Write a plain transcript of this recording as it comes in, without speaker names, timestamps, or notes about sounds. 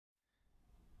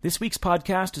This week's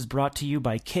podcast is brought to you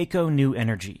by Kaco New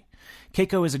Energy.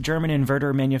 Kaco is a German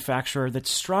inverter manufacturer that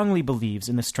strongly believes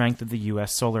in the strength of the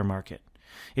U.S. solar market.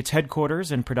 Its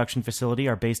headquarters and production facility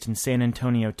are based in San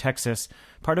Antonio, Texas,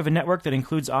 part of a network that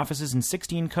includes offices in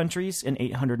 16 countries and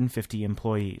 850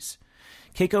 employees.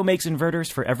 Kaco makes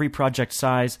inverters for every project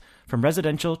size, from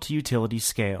residential to utility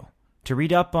scale. To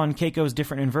read up on Kaco's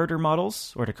different inverter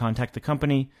models or to contact the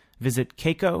company, visit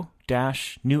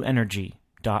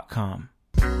kaco-newenergy.com.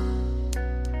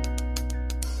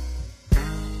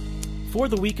 For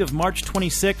the week of March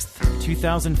 26th,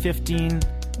 2015,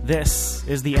 this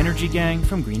is the Energy Gang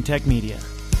from Greentech Media.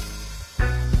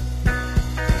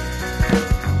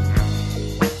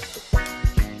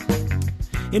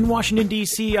 In Washington,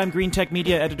 D.C., I'm Greentech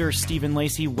Media editor Stephen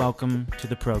Lacey. Welcome to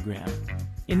the program.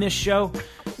 In this show,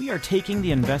 we are taking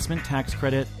the investment tax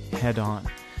credit head on.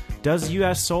 Does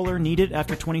U.S. solar need it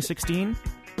after 2016?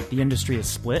 The industry is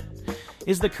split.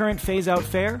 Is the current phase-out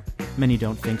fair? Many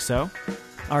don't think so.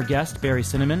 Our guest, Barry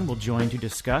Cinnamon, will join to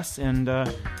discuss and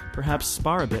perhaps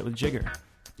spar a bit with Jigar.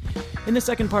 In the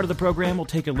second part of the program, we'll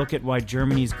take a look at why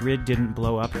Germany's grid didn't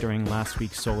blow up during last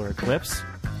week's solar eclipse.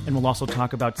 And we'll also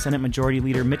talk about Senate Majority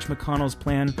Leader Mitch McConnell's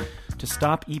plan to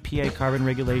stop EPA carbon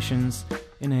regulations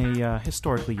in a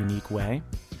historically unique way.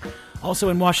 Also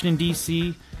in Washington,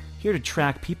 D.C., here to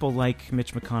track people like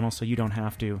Mitch McConnell so you don't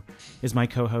have to, is my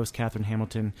co-host, Catherine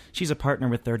Hamilton. She's a partner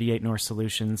with 38 North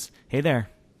Solutions. Hey there.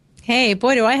 Hey,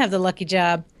 boy, do I have the lucky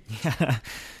job. Yeah.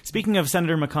 Speaking of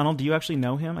Senator McConnell, do you actually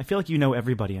know him? I feel like you know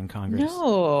everybody in Congress.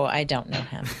 No, I don't know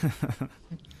him.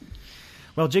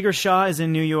 Well, Jigar Shah is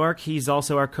in New York. He's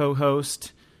also our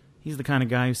co-host. He's the kind of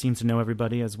guy who seems to know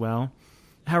everybody as well.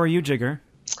 How are you, Jigar?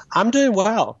 I'm doing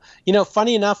well. You know,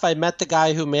 funny enough, I met the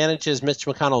guy who manages Mitch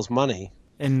McConnell's money.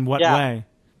 In what way?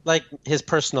 Like his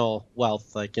personal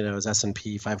wealth, like, you know, his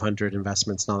S&P 500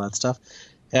 investments and all that stuff.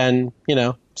 And, you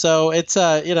know, so it's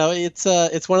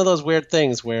one of those weird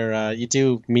things where you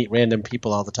do meet random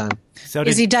people all the time. So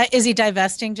is he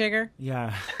divesting, Jigar?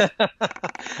 Yeah.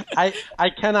 I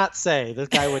cannot say. This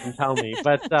guy wouldn't tell me.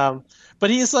 But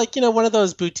he's like, you know, one of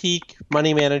those boutique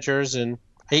money managers. And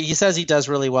he says he does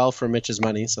really well for Mitch's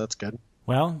money. So that's good.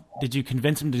 Well, did you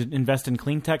convince him to invest in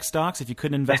clean tech stocks? If you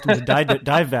couldn't invest him to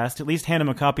divest, at least hand him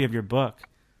a copy of your book.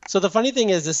 So the funny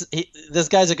thing is, this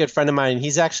guy's a good friend of mine.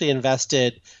 He's actually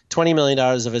invested $20 million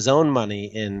of his own money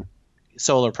in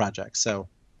solar projects. So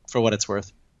for what it's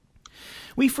worth.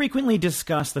 We frequently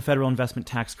discuss the federal investment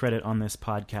tax credit on this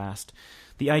podcast.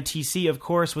 The ITC, of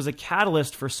course, was a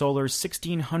catalyst for solar's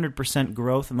 1,600%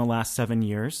 growth in the last 7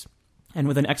 years. And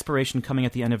with an expiration coming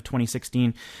at the end of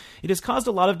 2016, it has caused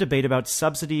a lot of debate about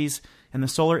subsidies and the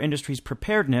solar industry's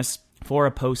preparedness for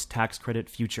a post-tax credit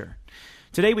future.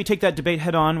 Today, we take that debate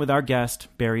head-on with our guest,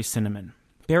 Barry Cinnamon.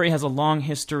 Barry has a long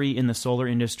history in the solar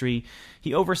industry.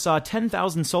 He oversaw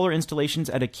 10,000 solar installations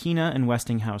at Akina and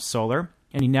Westinghouse Solar,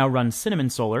 and he now runs Cinnamon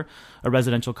Solar, a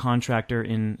residential contractor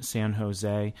in San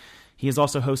Jose. He is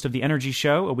also host of The Energy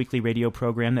Show, a weekly radio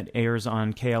program that airs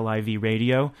on KLIV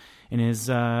Radio and is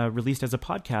released as a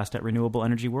podcast at Renewable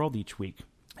Energy World each week.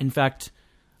 In fact,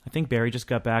 I think Barry just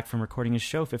got back from recording his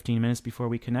show 15 minutes before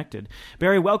we connected.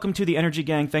 Barry, welcome to the Energy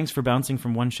Gang. Thanks for bouncing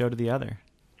from one show to the other.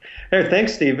 Hey,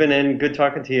 thanks, Stephen, and good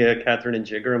talking to you, Catherine and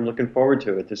Jigar. I'm looking forward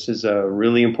to it. This is a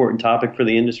really important topic for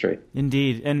the industry.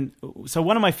 Indeed. And so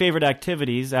one of my favorite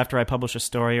activities after I publish a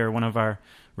story or one of our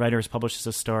writers publishes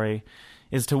a story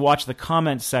is to watch the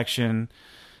comments section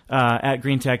at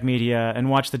Greentech Media and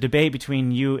watch the debate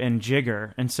between you and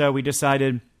Jigar. And so we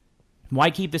decided, why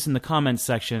keep this in the comments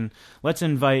section? Let's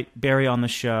invite Barry on the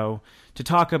show to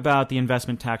talk about the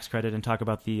investment tax credit and talk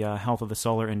about the health of the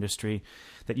solar industry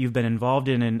that you've been involved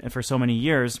in and for so many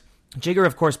years. Jigar,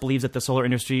 of course, believes that the solar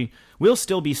industry will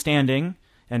still be standing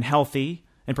and healthy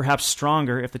and perhaps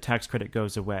stronger if the tax credit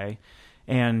goes away.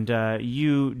 And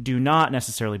you do not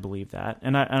necessarily believe that.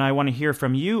 And I want to hear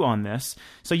from you on this.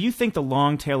 So you think the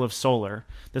long tail of solar,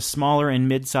 the smaller and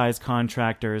mid-sized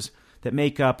contractors that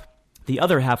make up the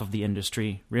other half of the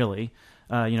industry, really.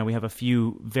 We have a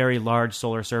few very large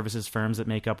solar services firms that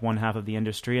make up one half of the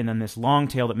industry, and then this long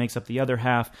tail that makes up the other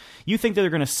half. You think that they're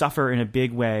going to suffer in a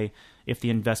big way if the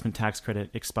investment tax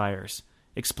credit expires.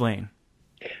 Explain.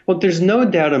 Well, there's no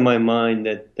doubt in my mind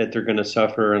that they're going to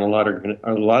suffer, and a lot are going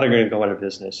to go out of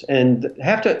business. And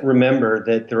have to remember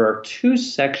that there are two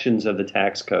sections of the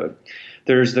tax code.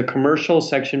 There's the commercial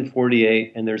Section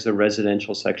 48 and there's the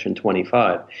residential Section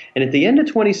 25. And at the end of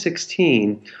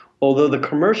 2016, although the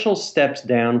commercial steps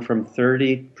down from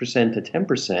 30% to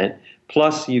 10%,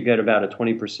 plus you get about a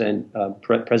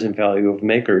 20% present value of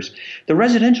makers, the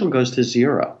residential goes to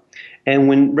zero. And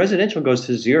when residential goes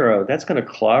to zero, that's going to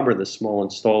clobber the small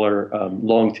installer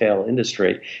long tail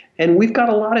industry. And we've got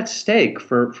a lot at stake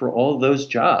for all those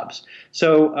jobs.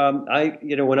 So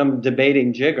when I'm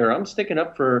debating Jigger, I'm sticking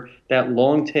up for that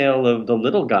long tail of the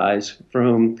little guys for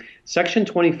whom Section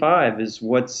 25 is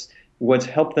what's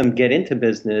helped them get into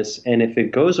business. And if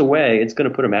it goes away, it's going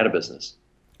to put them out of business.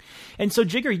 And so,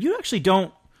 Jigger, you actually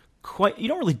don't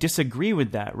really disagree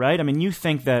with that, right? I mean, you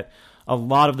think that a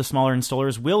lot of the smaller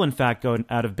installers will, in fact, go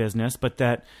out of business, but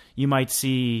that you might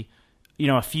see,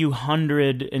 a few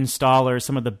hundred installers,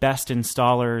 some of the best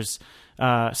installers,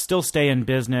 still stay in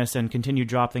business and continue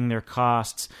dropping their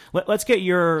costs. Let's get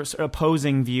your sort of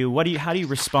opposing view. How do you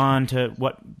respond to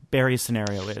what Barry's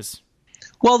scenario is?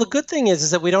 Well, the good thing is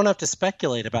that we don't have to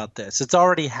speculate about this. It's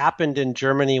already happened in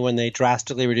Germany when they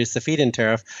drastically reduced the feed-in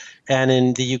tariff, and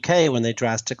in the UK when they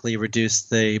drastically reduced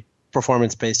the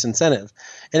performance-based incentive.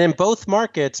 And in both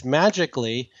markets,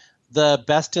 magically, the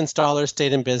best installers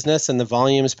stayed in business and the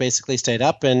volumes basically stayed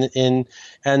up, and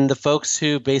the folks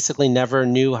who basically never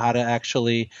knew how to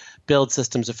actually build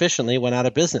systems efficiently went out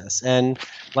of business, and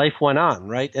life went on,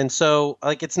 right? And so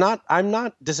I'm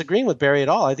not disagreeing with Barry at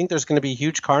all. I think there's going to be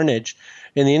huge carnage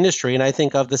in the industry, and I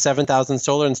think of the 7,000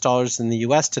 solar installers in the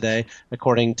US today,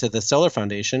 according to the Solar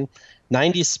Foundation,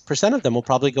 90% of them will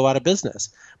probably go out of business.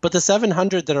 But the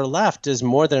 700 that are left is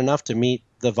more than enough to meet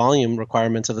the volume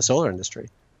requirements of the solar industry.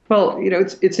 Well,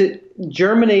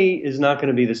 Germany is not going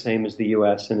to be the same as the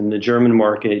U.S., and in the German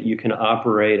market, you can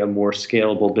operate a more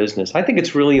scalable business. I think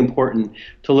it's really important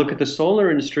to look at the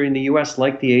solar industry in the U.S.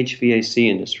 like the HVAC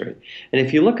industry. And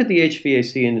if you look at the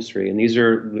HVAC industry, and these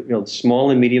are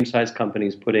small and medium-sized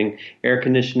companies putting air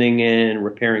conditioning in,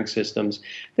 repairing systems,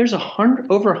 there's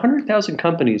over 100,000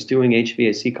 companies doing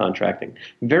HVAC contracting,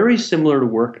 very similar to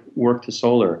work to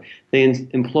solar. They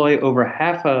employ over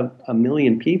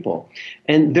 500,000 people.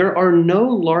 And there are no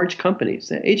large companies.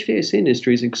 The HVAC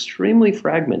industry is extremely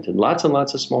fragmented, lots and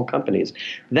lots of small companies.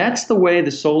 That's the way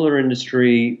the solar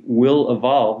industry will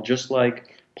evolve, just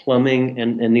like plumbing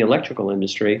and the electrical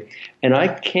industry. And I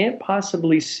can't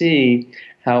possibly see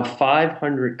how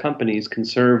 500 companies can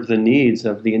serve the needs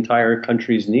of the entire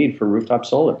country's need for rooftop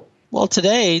solar. Well,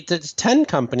 today, there's 10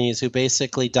 companies who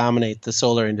basically dominate the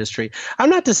solar industry. I'm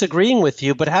not disagreeing with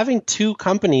you, but having 2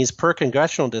 companies per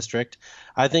congressional district,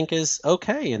 I think, is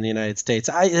okay in the United States.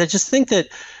 I just think that,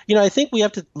 I think we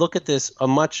have to look at this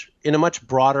in a much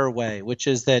broader way, which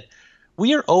is that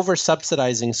we are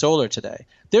over-subsidizing solar today.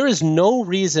 There is no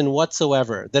reason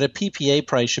whatsoever that a PPA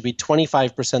price should be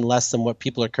 25% less than what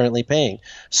people are currently paying.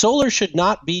 Solar should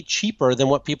not be cheaper than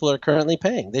what people are currently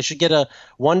paying. They should get a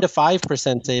 1 to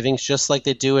 5% savings, just like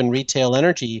they do in retail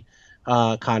energy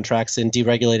contracts in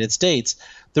deregulated states.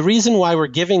 The reason why we're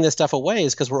giving this stuff away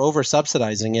is because we're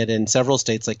over-subsidizing it in several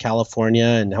states like California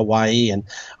and Hawaii and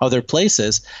other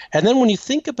places. And then when you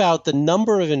think about the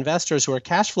number of investors who are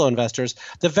cash flow investors,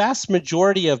 the vast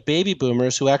majority of baby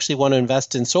boomers who actually want to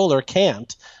invest in solar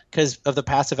can't because of the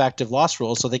passive active loss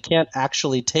rule, so they can't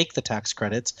actually take the tax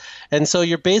credits. And so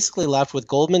you're basically left with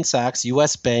Goldman Sachs,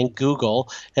 US Bank,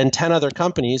 Google, and 10 other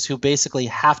companies who basically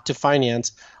have to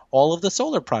finance all of the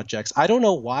solar projects. I don't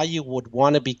know why you would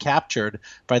want to be captured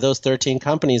by those 13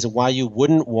 companies and why you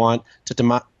wouldn't want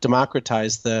to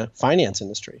democratize the finance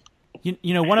industry.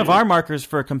 One of our markers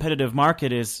for a competitive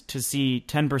market is to see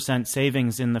 10%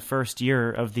 savings in the first year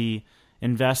of the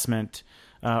investment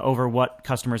over what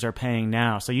customers are paying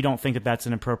now. So you don't think that that's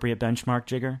an appropriate benchmark,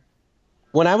 Jigger?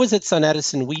 When I was at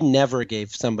SunEdison, we never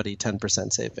gave somebody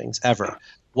 10% savings, ever.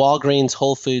 Walgreens,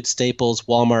 Whole Foods, Staples,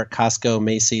 Walmart, Costco,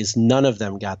 Macy's, none of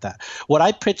them got that. What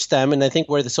I pitched them, and I think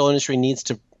where the solar industry needs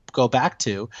to go back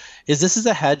to, is this is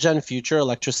a hedge on future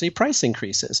electricity price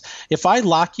increases. If I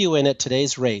lock you in at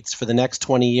today's rates for the next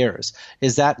 20 years,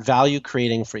 is that value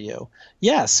creating for you?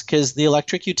 Yes, because the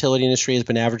electric utility industry has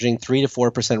been averaging 3 to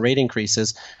 4% rate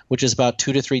increases, which is about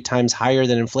 2 to 3 times higher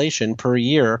than inflation per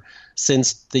year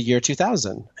since the year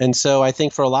 2000. And so I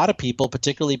think for a lot of people,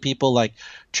 particularly people like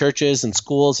churches and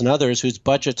schools and others whose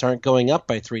budgets aren't going up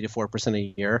by 3 to 4%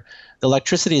 a year, the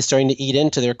electricity is starting to eat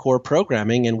into their core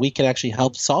programming, and we can actually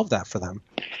help solve that for them.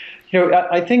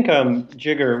 I think,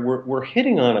 Jigger, we're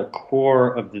hitting on a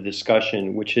core of the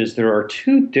discussion, which is there are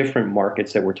 2 different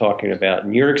markets that we're talking about.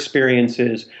 And your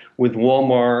experiences with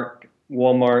Walmart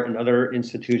and other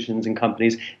institutions and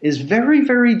companies is very,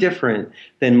 very different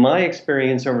than my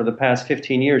experience over the past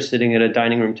 15 years sitting at a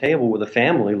dining room table with a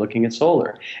family looking at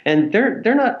solar. And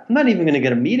I'm not even going to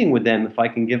get a meeting with them if I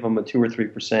can give them a 2 or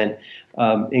 3%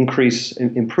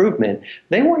 improvement.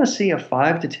 They want to see a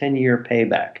 5 to 10 year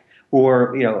payback.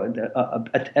 or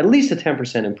at least a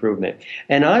 10% improvement.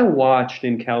 And I watched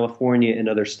in California and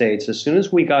other states, as soon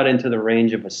as we got into the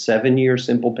range of a 7-year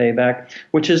simple payback,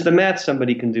 which is the math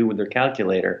somebody can do with their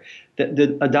calculator,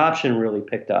 the adoption really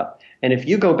picked up. And if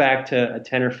you go back to a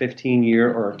 10 or 15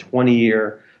 year or a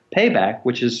 20-year payback,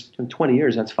 which is 20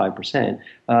 years, that's 5%,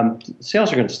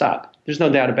 sales are going to stop. There's no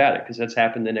doubt about it, because that's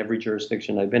happened in every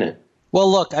jurisdiction I've been in. Well,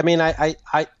 look, I mean,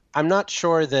 I'm not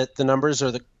sure that the numbers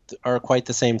are quite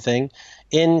the same thing.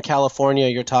 In California,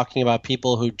 you're talking about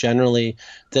people who generally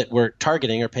that we're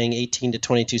targeting are paying 18 to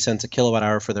 22 cents a kilowatt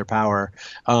hour for their power.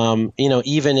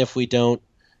 Even if we don't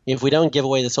give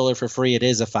away the solar for free, it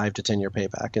is a 5 to 10 year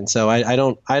payback. And so I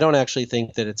don't actually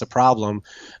think that it's a problem.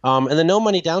 And the no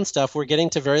money down stuff, we're getting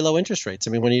to very low interest rates.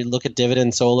 I mean, when you look at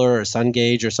Dividend Solar or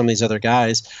SunGage or some of these other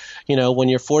guys, when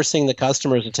you're forcing the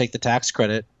customers to take the tax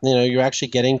credit, you're actually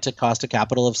getting to cost of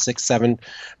capital of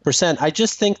 6-7%. I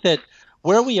just think that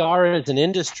where we are as an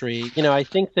industry, I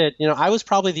think that, I was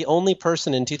probably the only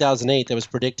person in 2008 that was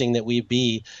predicting that we'd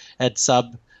be at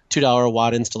sub $2 a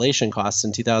watt installation costs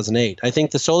in 2008. I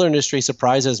think the solar industry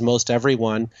surprises most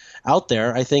everyone out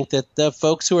there. I think that the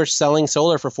folks who are selling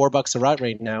solar for $4 a watt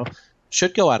right now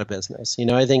should go out of business.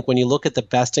 I think when you look at the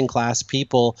best-in-class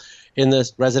people in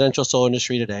the residential solar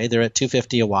industry today, they're at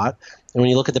 $250 a watt. And when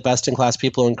you look at the best-in-class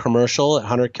people in commercial at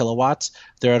 100 kilowatts,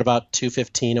 they're at about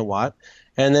 $215 a watt.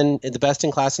 And then the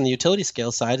best-in-class in the utility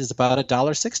scale side is about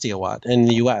 $1.60 a watt in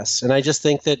the U.S. And I just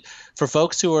think that for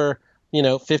folks who are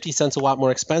 50 cents a watt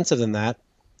more expensive than that,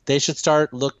 they should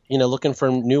start looking for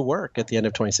new work at the end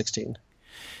of 2016.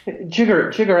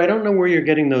 Jigar, I don't know where you're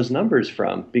getting those numbers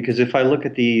from, because if I look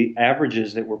at the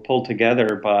averages that were pulled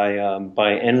together by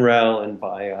NREL and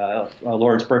by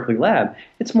Lawrence Berkeley Lab,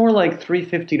 it's more like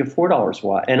 $3.50 to $4 a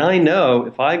watt. And I know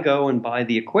if I go and buy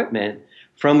the equipment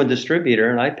from a distributor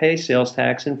and I pay sales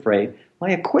tax and freight,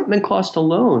 my equipment cost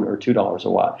alone are $2 a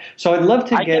watt. So I'd love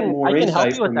to get more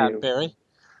insight from you. I can help you with that, Barry.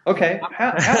 Okay.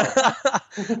 How?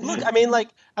 Look,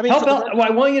 I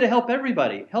want you to help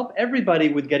everybody. Help everybody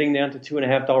with getting down to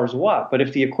 $2.50 a watt. But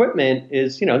if the equipment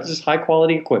is, this is high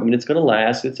quality equipment, it's going to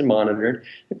last, it's monitored.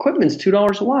 Equipment's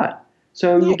 $2 a watt,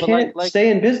 so you can't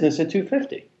stay in business at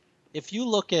 $2.50. If you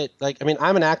look at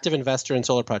I'm an active investor in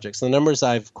solar projects. The numbers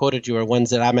I've quoted you are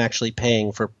ones that I'm actually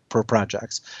paying for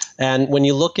projects. And when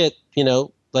you look at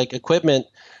equipment.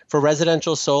 For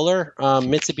residential solar,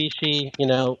 Mitsubishi,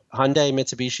 Hyundai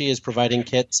Mitsubishi is providing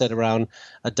kits at around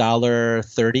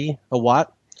 $1.30 a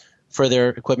watt for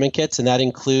their equipment kits, and that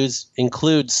includes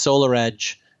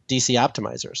SolarEdge DC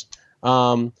optimizers.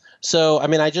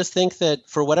 I just think that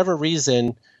for whatever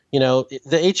reason, the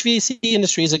HVAC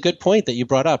industry is a good point that you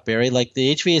brought up, Barry. Like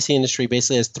the HVAC industry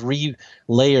basically has 3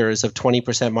 layers of 20%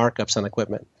 markups on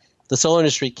equipment. The solar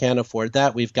industry can't afford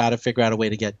that. We've got to figure out a way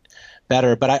to get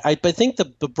better. But I think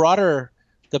the broader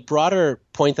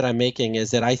point that I'm making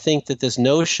is that I think that this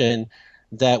notion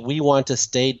that we want to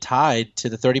stay tied to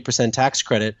the 30% tax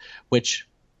credit, which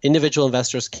individual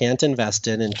investors can't invest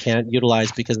in and can't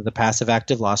utilize because of the passive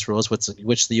active loss rules,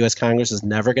 which the U.S. Congress is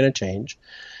never going to change,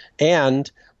 and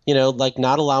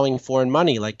not allowing foreign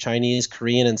money like Chinese,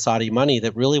 Korean, and Saudi money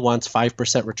that really wants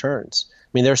 5% returns. I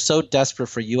mean, they're so desperate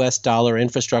for U.S. dollar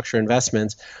infrastructure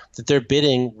investments that they're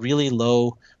bidding really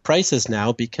low prices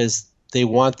now because they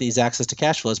want these access to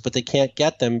cash flows, but they can't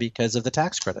get them because of the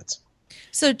tax credits.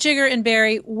 So, Jigar and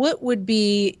Barry, what would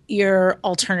be your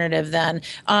alternative then?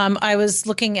 I was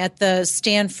looking at the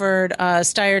Stanford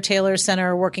Steyer Taylor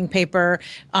Center working paper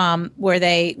where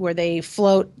they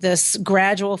float this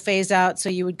gradual phase out. So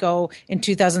you would go in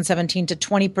 2017 to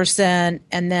 20%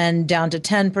 and then down to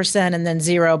 10% and then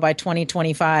 0 by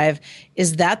 2025.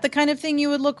 Is that the kind of thing you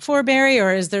would look for, Barry,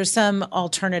 or is there some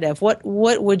alternative? What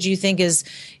would you think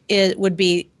would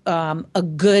be a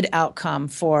good outcome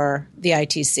for the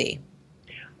ITC?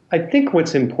 I think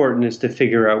what's important is to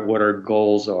figure out what our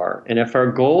goals are. And if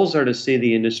our goals are to see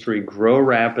the industry grow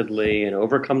rapidly and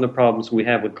overcome the problems we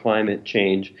have with climate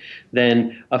change,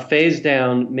 then a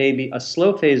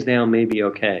slow phase down may be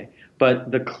okay.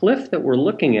 But the cliff that we're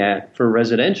looking at for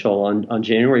residential on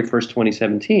January 1st,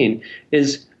 2017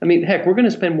 is, heck, we're going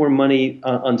to spend more money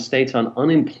on states on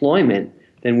unemployment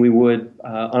than we would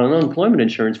on unemployment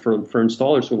insurance for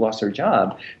installers who lost their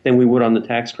job than we would on the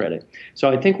tax credit.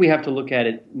 So I think we have to look at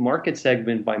it market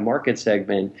segment by market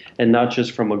segment and not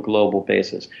just from a global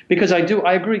basis. Because I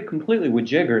agree completely with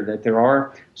Jigar that there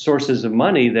are sources of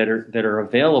money that are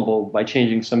available by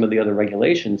changing some of the other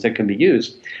regulations that can be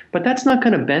used. But that's not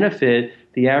going to benefit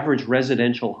the average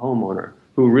residential homeowner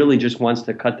who really just wants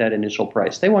to cut that initial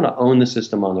price. They want to own the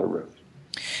system on their roof.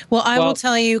 Well, I will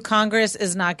tell you, Congress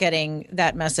is not getting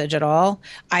that message at all.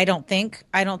 I don't think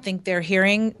they're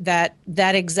hearing that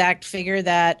exact figure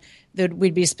that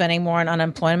we'd be spending more on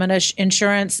unemployment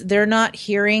insurance. They're not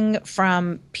hearing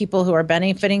from people who are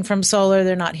benefiting from solar.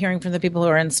 They're not hearing from the people who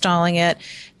are installing it.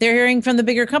 They're hearing from the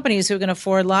bigger companies who can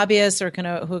afford lobbyists or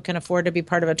who can afford to be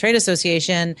part of a trade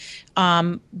association.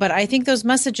 But I think those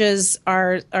messages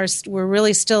we're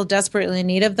really still desperately in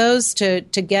need of those to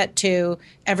get to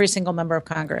every single member of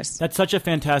Congress. That's such a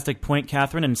fantastic point,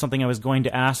 Catherine, and something I was going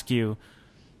to ask you.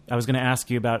 I was going to ask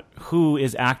you about who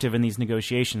is active in these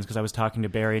negotiations, because I was talking to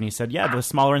Barry and he said, yeah, the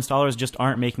smaller installers just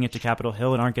aren't making it to Capitol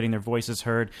Hill and aren't getting their voices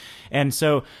heard. And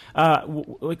so,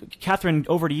 Catherine,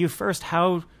 over to you first.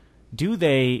 How do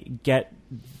they get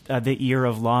the ear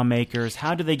of lawmakers?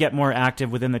 How do they get more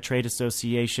active within the trade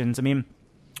associations? I mean,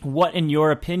 what, in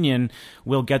your opinion,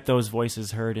 will get those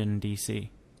voices heard in D.C.?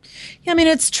 Yeah, I mean,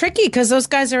 it's tricky because those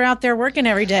guys are out there working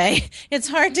every day. It's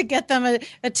hard to get them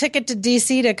a ticket to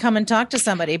D.C. to come and talk to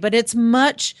somebody, but it's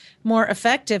much more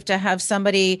effective to have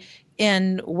somebody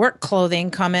in work clothing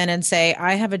come in and say,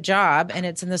 I have a job and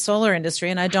it's in the solar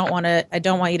industry and I don't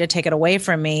want you to take it away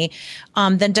from me,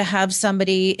 than to have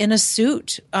somebody in a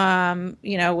suit, with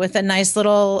a nice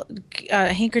little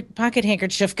pocket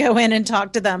handkerchief go in and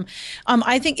talk to them.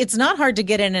 I think it's not hard to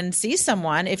get in and see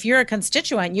someone. If you're a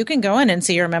constituent, you can go in and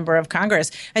see your member of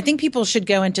Congress. I think people should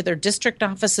go into their district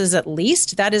offices at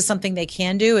least. That is something they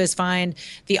can do, is find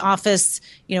the office,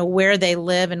 where they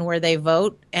live and where they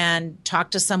vote, and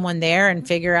talk to someone there and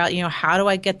figure out, how do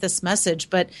I get this message?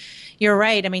 But you're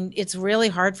right. I mean, it's really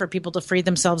hard for people to free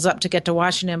themselves up to get to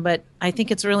Washington, but I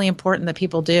think it's really important that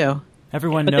people do.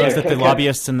 Everyone knows that the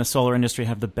lobbyists in the solar industry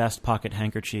have the best pocket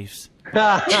handkerchiefs.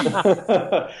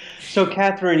 So,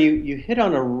 Catherine, you hit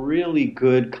on a really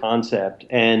good concept,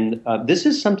 and this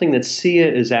is something that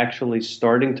SEIA is actually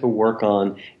starting to work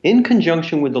on in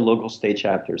conjunction with the local state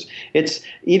chapters. It's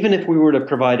even if we were to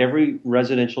provide every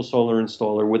residential solar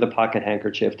installer with a pocket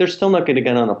handkerchief, they're still not going to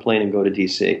get on a plane and go to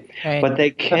D.C. Right. But they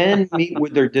can meet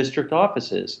with their district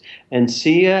offices, and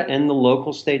SEIA and the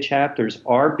local state chapters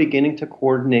are beginning to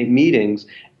coordinate meetings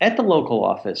at the local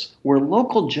office, where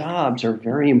local jobs are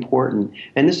very important,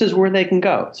 and this is where they can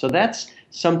go. So that's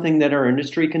something that our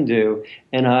industry can do,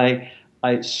 and I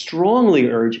strongly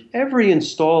urge every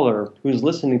installer who's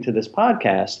listening to this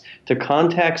podcast to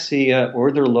contact SEIA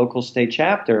or their local state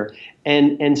chapter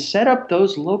and set up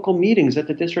those local meetings at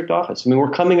the district office. I mean, we're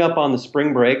coming up on the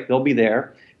spring break. They'll be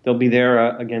there. They'll be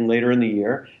there again later in the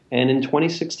year and in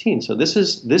 2016. So this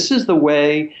is the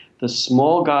way the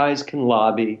small guys can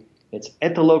lobby. It's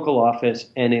at the local office,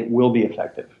 and it will be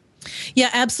effective. Yeah,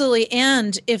 absolutely.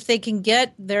 And if they can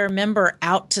get their member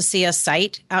out to see a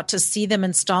site, out to see them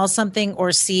install something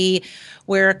or see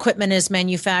where equipment is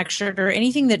manufactured or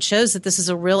anything that shows that this is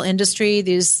a real industry,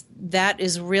 that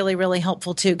is really, really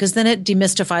helpful too, because then it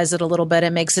demystifies it a little bit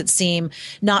and makes it seem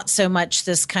not so much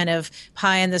this kind of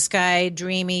pie in the sky,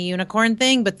 dreamy unicorn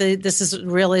thing, but this is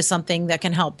really something that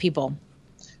can help people.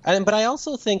 But I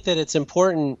also think that it's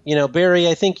important, Barry,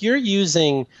 I think you're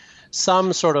using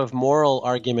some sort of moral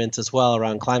argument as well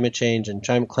around climate change and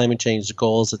climate change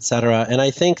goals, et cetera. And I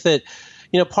think that,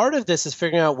 part of this is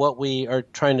figuring out what we are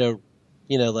trying to,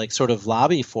 sort of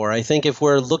lobby for. I think if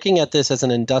we're looking at this as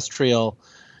an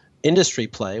industry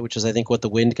play, which is I think what the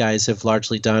wind guys have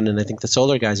largely done, and I think the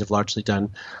solar guys have largely done,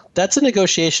 that's a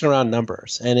negotiation around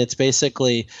numbers. And it's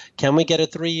basically, can we get a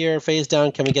 3-year phase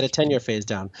down? Can we get a 10-year phase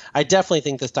down? I definitely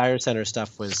think the Steyer Center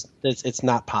stuff it's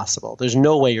not possible. There's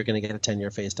no way you're going to get a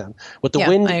 10-year phase down. What the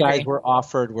wind guys were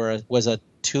offered was a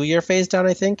 2-year phase down,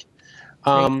 I think.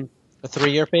 A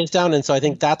 3-year phase down. And so I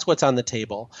think that's what's on the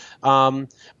table. But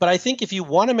I think if you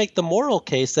want to make the moral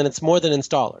case, then it's more than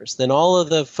installers. Then all of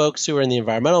the folks who are in the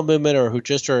environmental movement or who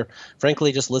just are,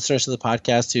 frankly, just listeners to the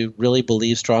podcast who really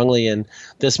believe strongly in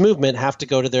this movement have to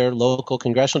go to their local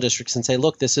congressional districts and say,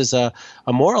 look, this is a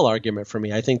moral argument for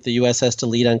me. I think the U.S. has to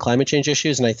lead on climate change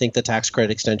issues, and I think the tax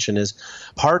credit extension is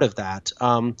part of that.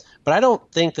 But I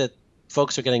don't think that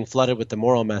folks are getting flooded with the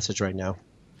moral message right now.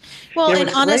 Well,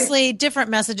 and honestly, different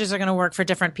messages are going to work for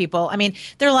different people. I mean,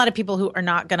 there are a lot of people who are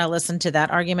not going to listen to that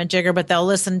argument, Jigger, but they'll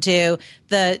listen to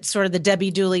the sort of the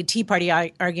Debbie Dooley Tea Party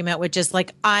argument, which is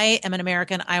like, I am an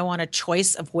American. I want a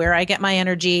choice of where I get my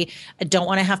energy. I don't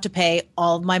want to have to pay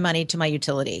all of my money to my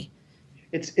utility.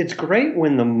 It's great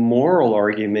when the moral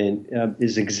argument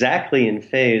is exactly in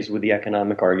phase with the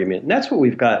economic argument. And that's what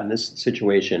we've got in this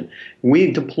situation.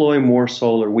 We deploy more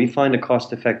solar. We find a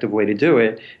cost-effective way to do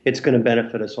it. It's going to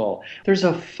benefit us all. There's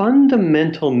a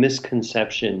fundamental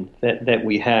misconception that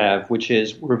we have, which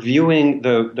is we're viewing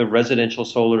the residential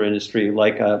solar industry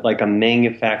like a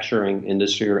manufacturing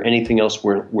industry or anything else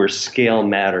where scale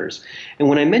matters. And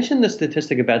when I mentioned the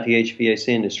statistic about the HVAC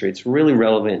industry, it's really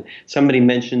relevant. Somebody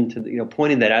mentioned,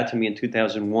 pointed that out to me in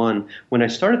 2001 when I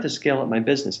started to scale up my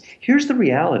business. Here's the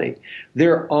reality.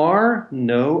 There are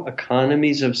no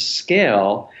economies of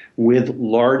scale with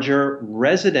larger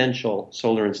residential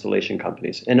solar installation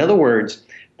companies. In other words,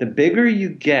 the bigger you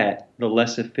get, the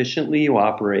less efficiently you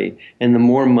operate and the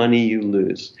more money you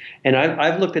lose. And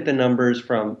I've looked at the numbers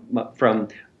from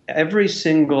every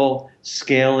single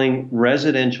scaling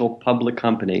residential public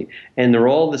company, and they're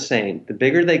all the same. The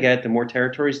bigger they get, the more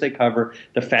territories they cover,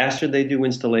 the faster they do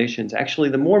installations. Actually,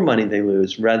 the more money they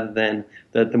lose rather than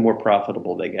the more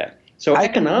profitable they get. So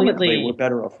economically, we're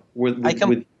better off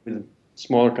with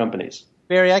smaller companies.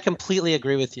 Barry, I completely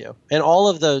agree with you. And all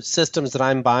of the systems that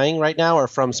I'm buying right now are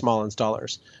from small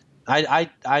installers.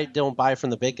 I don't buy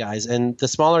from the big guys, and the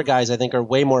smaller guys I think are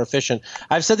way more efficient.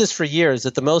 I've said this for years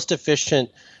that the most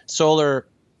efficient solar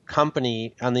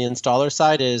company on the installer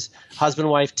side is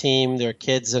husband-wife team, their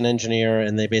kid's an engineer,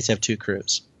 and they basically have 2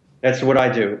 crews. That's what I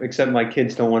do, except my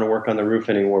kids don't want to work on the roof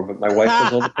anymore, but my wife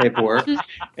does all the paperwork,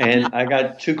 and I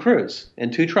got 2 crews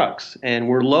and 2 trucks, and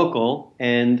we're local,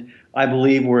 and I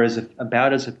believe we're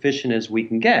about as efficient as we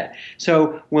can get.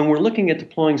 So when we're looking at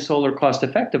deploying solar cost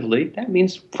effectively, that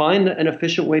means find an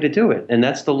efficient way to do it, and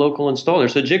that's the local installer.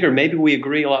 So Jigar, maybe we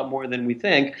agree a lot more than we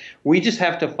think. We just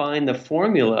have to find the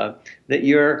formula that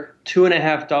your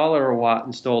 $2.50 a watt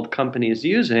installed company is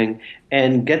using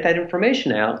and get that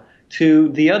information out to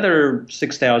the other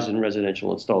 6,000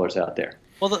 residential installers out there.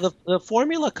 Well, the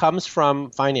formula comes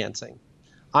from financing.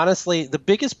 Honestly, the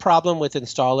biggest problem with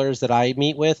installers that I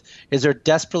meet with is they're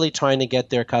desperately trying to get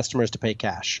their customers to pay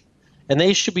cash. And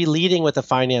they should be leading with a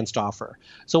financed offer.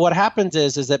 So what happens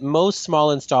is that most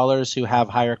small installers who have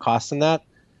higher costs than that,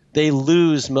 they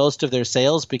lose most of their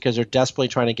sales because they're desperately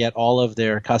trying to get all of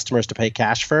their customers to pay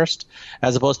cash first,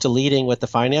 as opposed to leading with the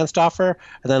financed offer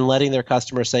and then letting their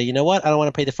customers say, you know what, I don't want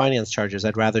to pay the finance charges.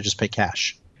 I'd rather just pay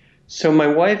cash. So my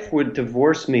wife would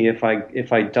divorce me if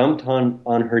I dumped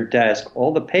on her desk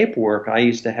all the paperwork I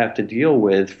used to have to deal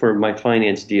with for my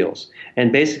finance deals.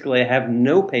 And basically I have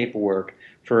no paperwork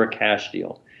for a cash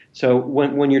deal. So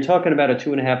when you're talking about a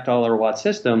 $2.50 a watt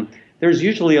system, there's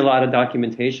usually a lot of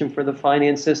documentation for the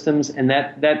finance systems, and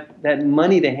that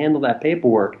money to handle that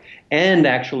paperwork and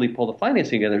actually pull the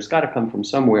financing together has got to come from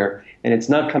somewhere, and it's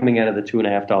not coming out of the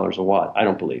 $2.50 a watt, I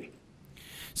don't believe.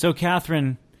 So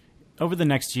Catherine, over the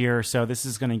next year or so, this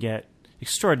is going to get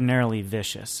extraordinarily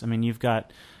vicious. I mean, you've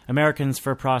got Americans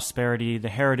for Prosperity, the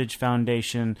Heritage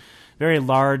Foundation, very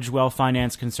large,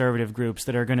 well-financed conservative groups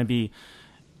that are going to be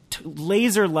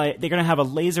they're going to have a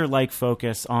laser-like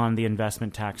focus on the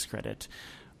investment tax credit.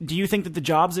 Do you think that the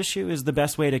jobs issue is the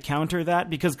best way to counter that?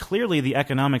 Because clearly the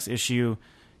economics issue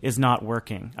is not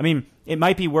working. I mean, it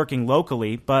might be working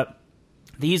locally, but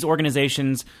these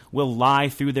organizations will lie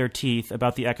through their teeth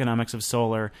about the economics of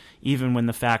solar, even when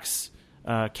the facts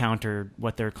counter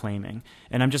what they're claiming.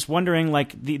 And I'm just wondering,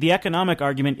 like, the economic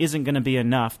argument isn't going to be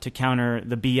enough to counter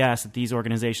the BS that these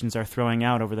organizations are throwing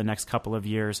out over the next couple of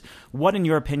years. What, in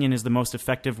your opinion, is the most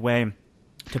effective way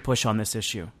to push on this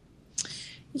issue?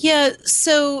 Yeah,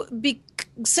 so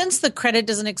since the credit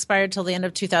doesn't expire till the end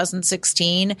of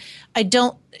 2016,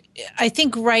 I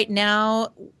think right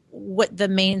now what the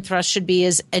main thrust should be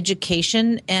is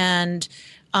education. And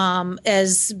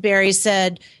as Barry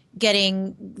said,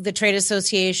 getting the trade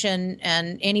association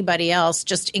and anybody else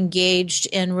just engaged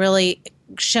in really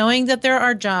showing that there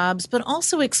are jobs, but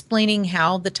also explaining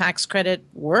how the tax credit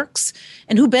works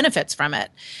and who benefits from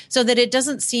it, so that it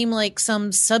doesn't seem like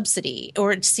some subsidy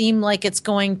or it seem like it's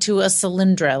going to a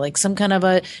Solyndra, like some kind of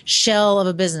a shell of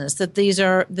a business, that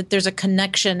there's a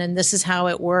connection and this is how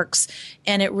it works.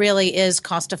 And it really is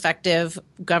cost effective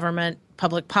government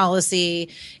public policy.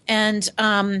 And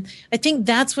I think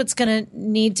that's what's going to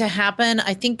need to happen.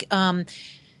 I think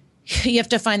you have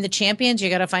to find the champions. You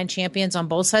got to find champions on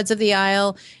both sides of the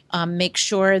aisle. Make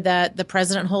sure that the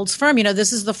president holds firm. You know,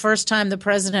 this is the first time the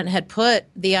president had put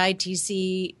the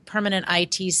ITC, permanent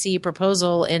ITC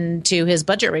proposal into his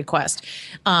budget request.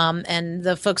 And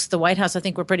the folks at the White House, I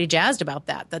think, were pretty jazzed about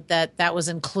that was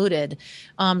included.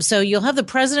 So you'll have the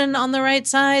president on the right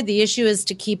side. The issue is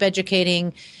to keep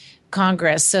educating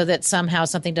Congress so that somehow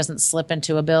something doesn't slip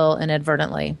into a bill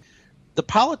inadvertently. the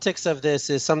politics of this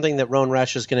is something that Ron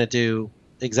Resch is going to do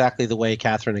exactly the way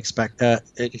Catherine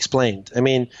explained. I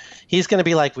mean, he's going to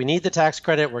be like, we need the tax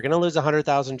credit. We're going to lose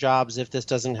 100,000 jobs if this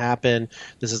doesn't happen.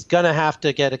 This is going to have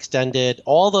to get extended.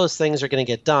 All those things are going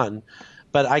to get done.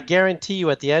 But I guarantee you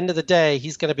at the end of the day,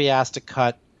 he's going to be asked to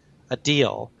cut a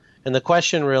deal. And the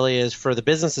question really is for the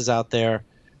businesses out there,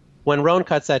 when Ron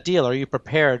cuts that deal, are you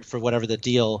prepared for whatever the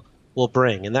deal will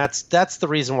bring? And that's the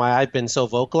reason why I've been so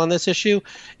vocal on this issue,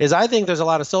 is I think there's a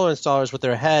lot of solar installers with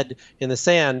their head in the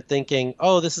sand thinking,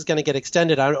 oh, this is going to get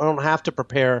extended. I don't have to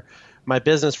prepare my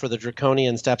business for the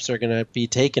draconian steps that are going to be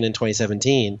taken in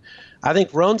 2017. I think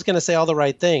Ron's going to say all the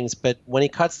right things, but when he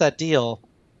cuts that deal,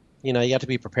 you have to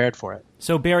be prepared for it.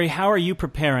 So, Barry, how are you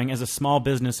preparing as a small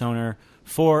business owner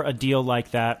for a deal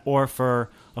like that or for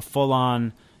a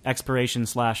full-on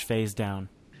expiration/phase down?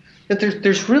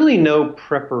 There's really no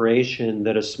preparation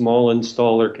that a small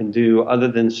installer can do other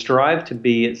than strive to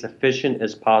be as efficient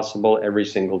as possible every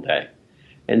single day.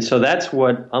 And so that's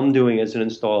what I'm doing as an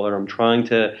installer. I'm trying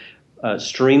to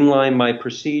streamline my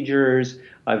procedures.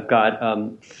 I've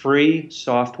got free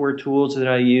software tools that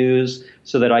I use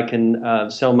so that I can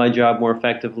sell my job more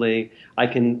effectively. I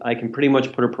can pretty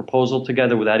much put a proposal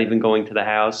together without even going to the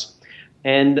house.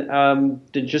 And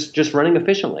just running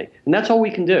efficiently, and that's all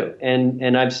we can do.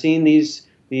 And I've seen these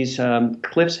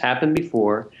cliffs happen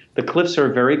before. The cliffs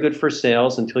are very good for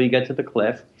sales until you get to the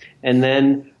cliff, and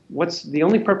then what's the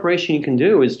only preparation you can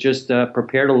do is just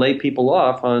prepare to lay people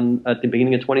off at the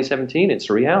beginning of 2017.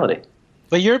 It's a reality.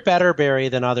 But you're better, Barry,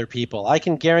 than other people. I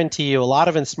can guarantee you a lot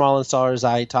of small installers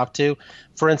I talk to,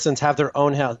 for instance, have their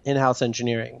own in-house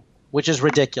engineering, which is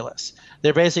ridiculous.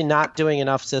 They're basically not doing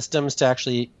enough systems to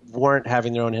actually warrant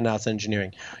having their own in-house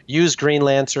engineering. Use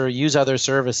Greenlancer, use other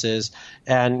services,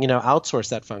 and outsource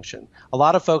that function. A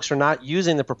lot of folks are not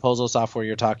using the proposal software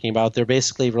you're talking about. They're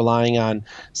basically relying on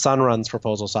Sunrun's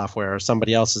proposal software or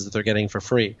somebody else's that they're getting for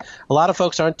free. A lot of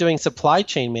folks aren't doing supply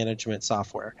chain management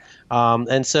software.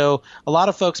 And so a lot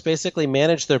of folks basically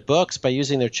manage their books by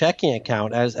using their checking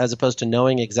account as opposed to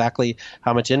knowing exactly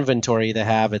how much inventory they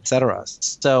have, et cetera.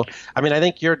 So, I mean, I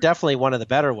think you're definitely one of the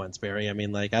better ones, Barry. I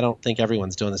mean, I don't think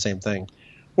everyone's doing the same thing.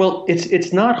 Well,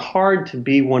 it's not hard to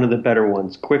be one of the better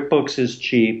ones. QuickBooks is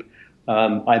cheap.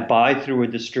 I buy through a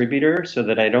distributor so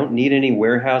that I don't need any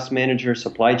warehouse manager,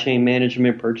 supply chain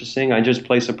management, purchasing. I just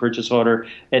place a purchase order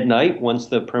at night once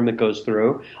the permit goes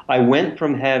through. I went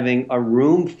from having a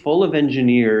room full of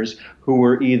engineers who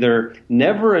were either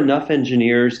never enough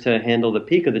engineers to handle the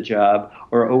peak of the job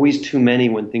or always too many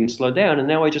when things slow down. And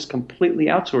now I just completely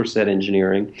outsource that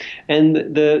engineering.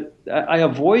 And I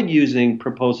avoid using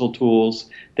proposal tools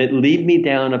that lead me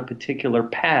down a particular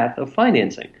path of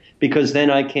financing, because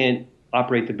then I can't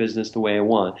operate the business the way I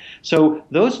want. So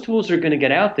those tools are going to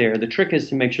get out there. The trick is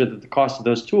to make sure that the cost of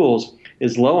those tools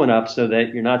is low enough so that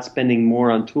you're not spending more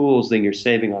on tools than you're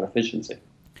saving on efficiency.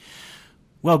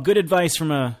 Well, good advice from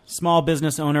a small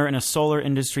business owner and a solar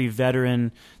industry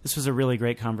veteran. This was a really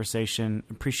great conversation.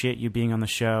 Appreciate you being on the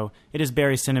show. It is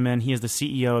Barry Cinnamon. He is the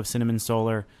CEO of Cinnamon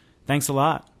Solar. Thanks a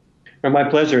lot. My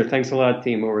pleasure. Thanks a lot,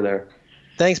 team over there.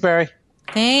 Thanks, Barry.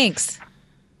 Thanks.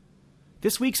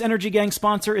 This week's Energy Gang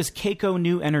sponsor is Kaco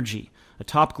New Energy, a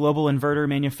top global inverter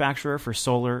manufacturer for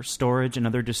solar, storage, and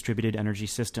other distributed energy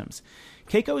systems.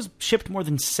 Kaco has shipped more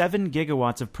than 7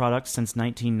 gigawatts of products since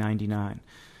 1999.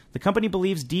 The company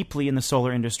believes deeply in the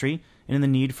solar industry and in the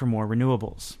need for more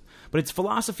renewables. But its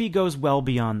philosophy goes well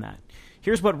beyond that.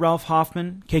 Here's what Ralph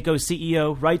Hoffman, Kaco's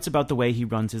CEO, writes about the way he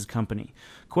runs his company.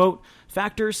 Quote,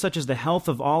 "Factors such as the health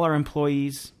of all our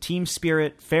employees, team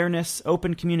spirit, fairness,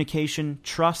 open communication,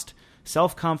 trust,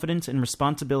 self-confidence, and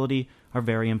responsibility are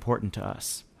very important to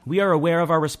us. We are aware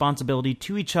of our responsibility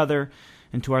to each other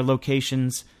and to our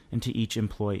locations and to each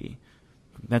employee."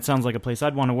 That sounds like a place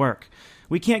I'd want to work.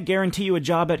 We can't guarantee you a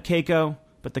job at Kaco,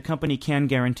 but the company can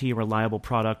guarantee a reliable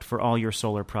product for all your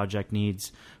solar project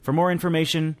needs. For more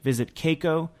information, visit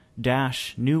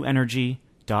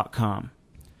kaco-newenergy.com.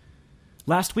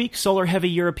 Last week, solar-heavy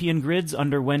European grids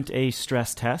underwent a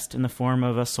stress test in the form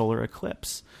of a solar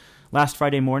eclipse. Last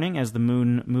Friday morning, as the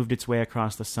moon moved its way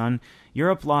across the sun,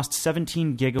 Europe lost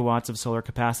 17 gigawatts of solar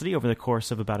capacity over the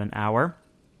course of about an hour,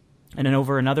 and in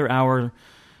over another hour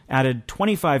added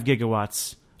 25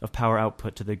 gigawatts of power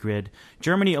output to the grid.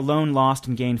 Germany alone lost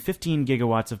and gained 15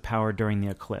 gigawatts of power during the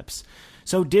eclipse.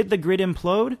 So did the grid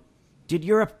implode? Did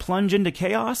Europe plunge into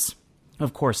chaos?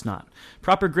 Of course not.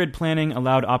 Proper grid planning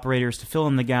allowed operators to fill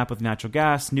in the gap with natural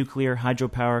gas, nuclear,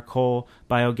 hydropower, coal,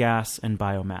 biogas, and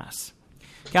biomass.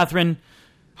 Catherine,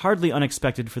 hardly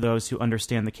unexpected for those who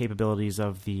understand the capabilities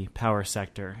of the power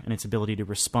sector and its ability to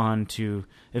respond to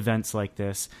events like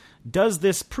this. Does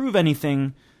this prove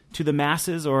anything to the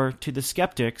masses or to the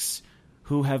skeptics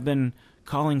who have been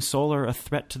calling solar a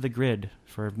threat to the grid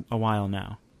for a while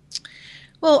now?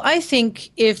 Well, I think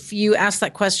if you ask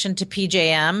that question to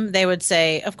PJM, they would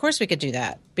say, of course we could do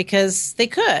that, because they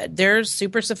could. They're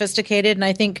super sophisticated, and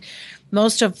I think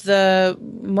most of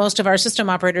our system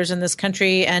operators in this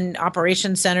country and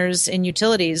operation centers in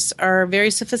utilities are very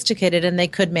sophisticated, and they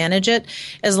could manage it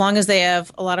as long as they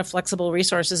have a lot of flexible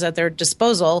resources at their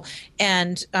disposal.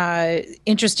 And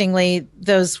interestingly,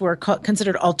 those were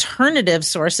considered alternative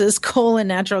sources, coal and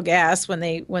natural gas, when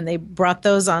they brought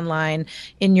those online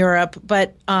in Europe.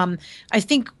 But I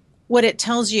think what it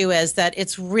tells you is that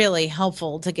it's really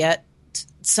helpful to get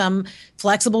some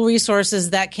flexible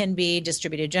resources that can be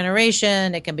distributed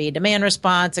generation, it can be demand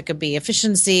response, it could be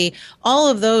efficiency. All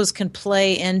of those can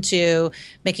play into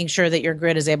making sure that your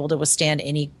grid is able to withstand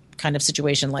any kind of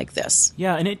situation like this.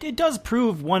 Yeah, and it does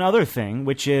prove one other thing,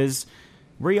 which is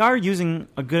we are using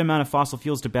a good amount of fossil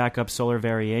fuels to back up solar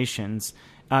variations.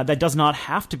 That does not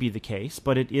have to be the case,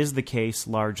 but it is the case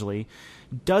largely.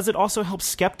 Does it also help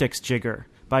skeptics jigger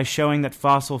by showing that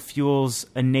fossil fuels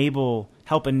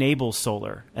help enable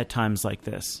solar at times like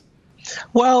this?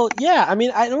 Well, yeah. I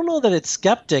mean, I don't know that it's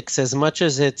skeptics as much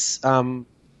as it's,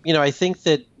 I think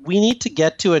that we need to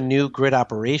get to a new grid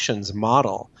operations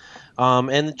model.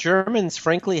 And the Germans,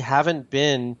 frankly, haven't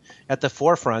been at the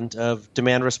forefront of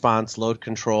demand response, load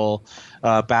control,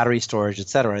 battery storage, et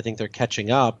cetera. I think they're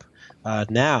catching up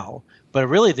now. But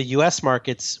really, the U.S.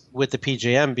 markets, with the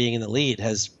PJM being in the lead,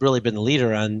 has really been the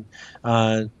leader on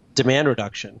demand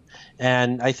reduction.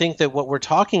 And I think that what we're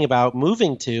talking about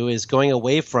moving to is going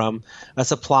away from a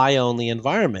supply-only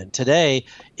environment. Today,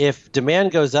 if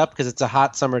demand goes up because it's a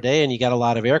hot summer day and you got a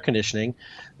lot of air conditioning,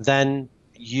 then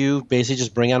you basically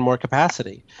just bring on more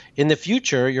capacity. In the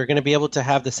future, you're going to be able to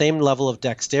have the same level of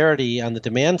dexterity on the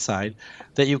demand side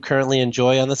that you currently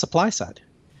enjoy on the supply side.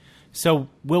 So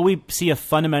will we see a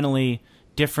fundamentally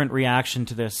different reaction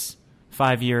to this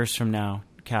 5 years from now,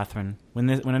 Catherine? When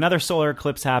another solar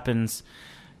eclipse happens,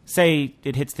 say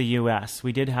it hits the U.S.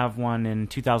 We did have one in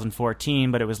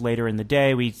 2014, but it was later in the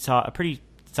day. We saw a pretty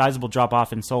sizable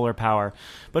drop-off in solar power.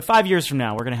 But 5 years from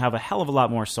now, we're going to have a hell of a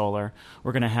lot more solar.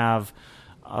 We're going to have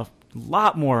a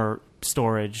lot more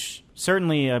storage,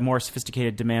 certainly a more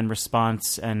sophisticated demand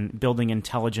response and building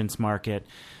intelligence market.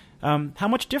 How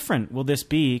much different will this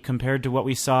be compared to what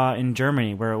we saw in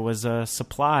Germany, where it was a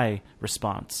supply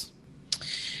response?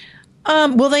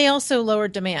 Well, they also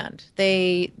lowered demand.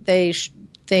 They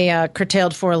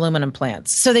curtailed 4 aluminum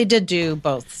plants. So they did do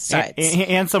both sides.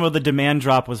 And some of the demand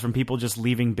drop was from people just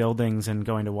leaving buildings and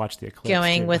going to watch the eclipse.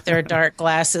 Going with their dark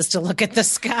glasses to look at the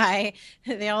sky.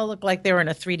 They all look like they were in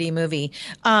a 3D movie.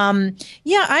 I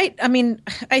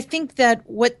think that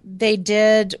what they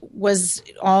did was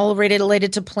all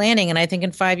related to planning. And I think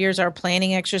in 5 years, our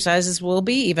planning exercises will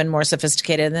be even more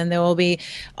sophisticated. And then there will be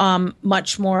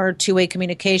much more two-way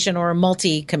communication or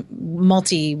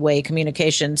multi-way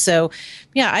communication. So,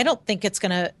 yeah, I don't think it's going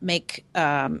to make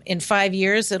in 5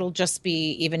 years, it'll just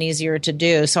be even easier to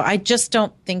do. So I just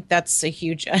don't think I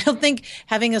don't think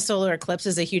having a solar eclipse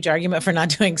is a huge argument for not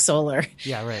doing solar.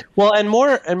 Yeah, right. Well, and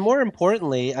more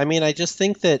importantly, I mean, I just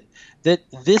think that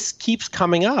this keeps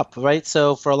coming up, right?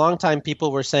 So for a long time,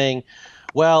 people were saying,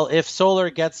 well, if solar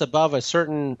gets above a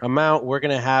certain amount, we're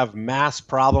going to have mass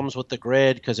problems with the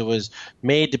grid because it was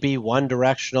made to be one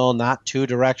directional, not two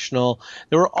directional.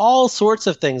 There were all sorts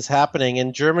of things happening,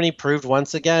 and Germany proved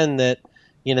once again that,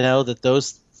 that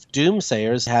those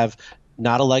doomsayers have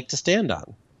not a leg to stand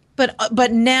on.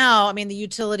 But now, I mean, the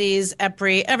utilities,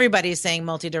 EPRI, everybody's saying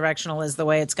multi-directional is the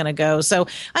way it's going to go. So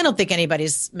I don't think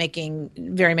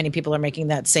very many people are making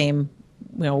that same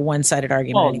one-sided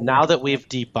argument. Well, anymore. Now that we've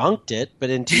debunked it, but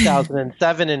in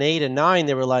 2007 and 8 and 9,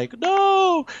 they were like,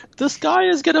 no, the sky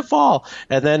is going to fall.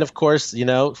 And then, of course,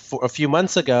 for a few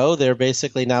months ago, they're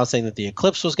basically now saying that the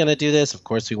eclipse was going to do this. Of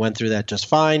course, we went through that just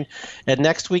fine. And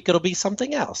next week, it'll be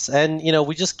something else. And,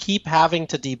 we just keep having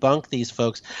to debunk these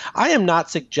folks. I am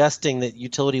not suggesting that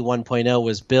Utility 1.0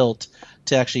 was built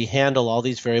to actually handle all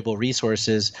these variable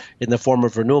resources in the form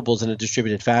of renewables in a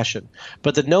distributed fashion.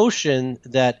 But the notion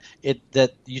that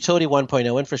Utility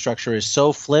 1.0 infrastructure is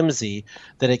so flimsy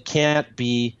that it can't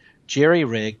be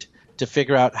jerry-rigged to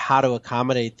figure out how to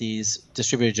accommodate these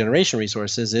distributed generation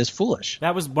resources is foolish.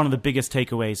 That was one of the biggest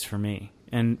takeaways for me.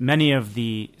 And many of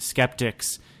the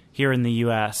skeptics here in the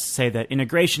U.S. say that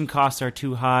integration costs are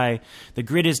too high, the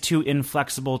grid is too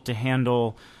inflexible to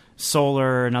handle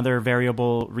solar and other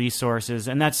variable resources,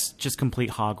 and that's just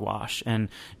complete hogwash. And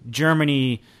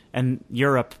Germany and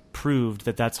Europe proved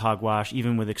that that's hogwash,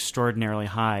 even with extraordinarily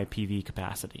high PV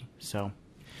capacity. So,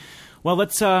 well,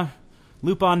 let's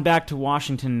loop on back to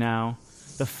Washington now.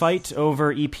 The fight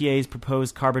over EPA's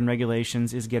proposed carbon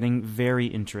regulations is getting very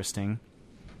interesting.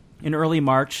 In early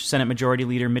March, Senate Majority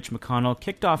Leader Mitch McConnell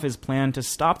kicked off his plan to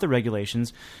stop the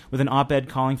regulations with an op-ed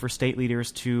calling for state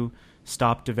leaders to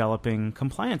stop developing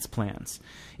compliance plans.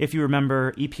 If you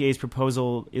remember, EPA's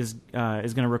proposal is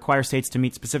going to require states to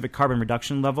meet specific carbon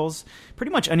reduction levels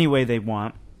pretty much any way they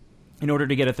want in order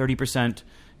to get a 30%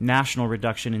 national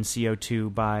reduction in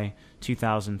CO2 by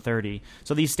 2030.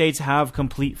 So these states have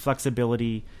complete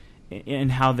flexibility in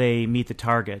how they meet the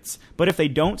targets. But if they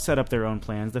don't set up their own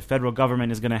plans, the federal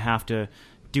government is going to have to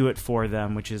do it for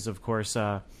them, which is, of course,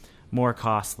 more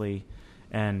costly,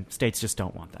 and states just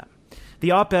don't want that.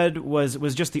 The op-ed was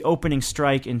just the opening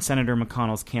strike in Senator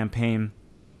McConnell's campaign.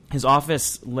 His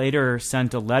office later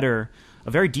sent a letter,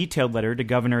 a very detailed letter, to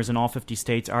governors in all 50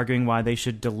 states arguing why they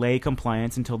should delay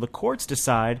compliance until the courts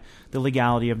decide the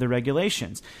legality of the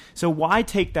regulations. So why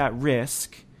take that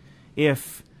risk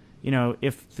if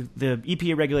the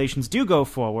EPA regulations do go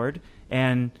forward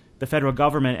and the federal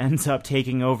government ends up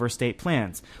taking over state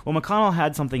plans? Well, McConnell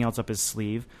had something else up his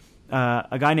sleeve.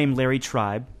 A guy named Larry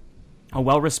Tribe, a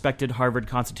well-respected Harvard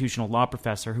constitutional law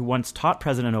professor who once taught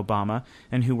President Obama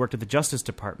and who worked at the Justice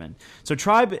Department. So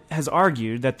Tribe has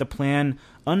argued that the plan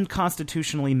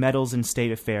unconstitutionally meddles in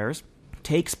state affairs,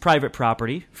 takes private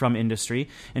property from industry,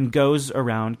 and goes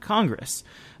around Congress.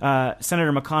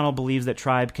 Senator McConnell believes that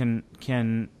Tribe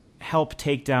can help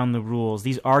take down the rules.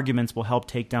 These arguments will help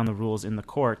take down the rules in the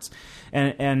courts.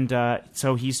 And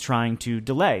so he's trying to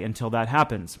delay until that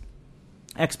happens.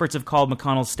 Experts have called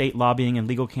McConnell's state lobbying and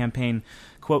legal campaign,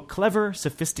 quote, clever,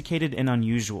 sophisticated, and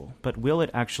unusual. But will it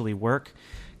actually work?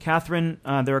 Catherine,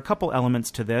 there are a couple elements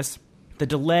to this. The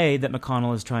delay that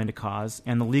McConnell is trying to cause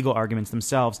and the legal arguments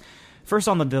themselves. First,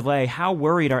 on the delay, how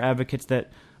worried are advocates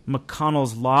that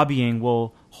McConnell's lobbying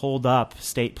will hold up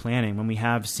state planning when we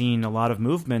have seen a lot of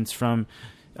movements from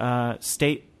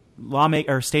state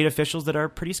officials that are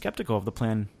pretty skeptical of the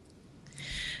plan?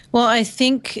 Well, I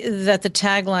think that the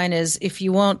tagline is, if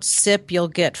you won't SIP, you'll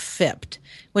get FIPPed,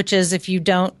 which is if you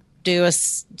don't do a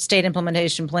state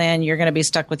implementation plan, you're going to be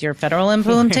stuck with your federal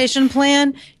implementation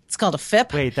plan. It's called a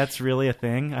FIP. Wait, that's really a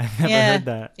thing? I've never heard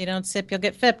that. If you don't SIP, you'll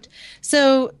get FIPPed.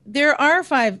 So there are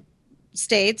 5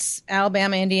 states,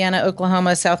 Alabama, Indiana,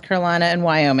 Oklahoma, South Carolina, and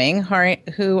Wyoming,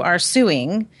 who are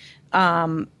suing.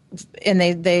 And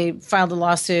they filed a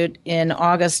lawsuit in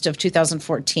August of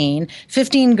 2014.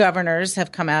 15 governors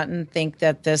have come out and think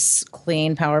that this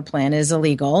clean power plan is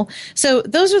illegal. So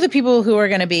those are the people who are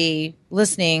going to be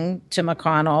listening to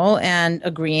McConnell and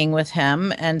agreeing with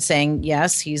him and saying,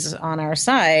 yes, he's on our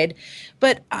side.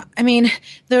 But I mean,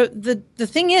 the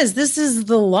thing is, this is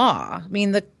the law. I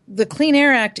mean, the Clean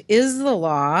Air Act is the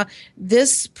law.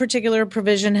 This particular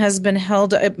provision has been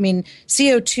held. I mean,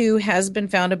 CO2 has been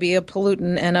found to be a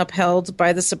pollutant and upheld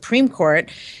by the Supreme Court.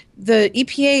 The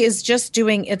EPA is just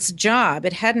doing its job.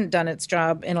 It hadn't done its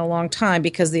job in a long time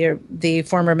because the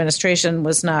former administration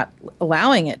was not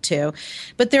allowing it to.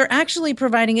 But they're actually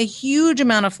providing a huge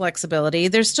amount of flexibility.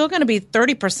 There's still going to be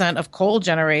 30% of coal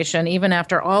generation even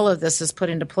after all of this is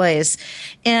put into place.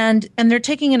 And they're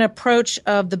taking an approach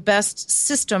of the best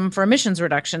system for emissions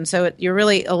reduction. So you're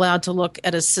really allowed to look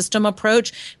at a system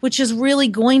approach, which is really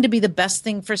going to be the best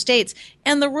thing for states.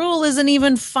 And the rule isn't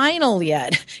even final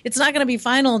yet. It's not going to be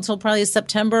final until probably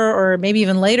September or maybe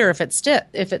even later if it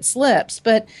slips.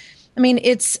 But I mean,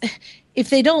 if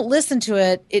they don't listen to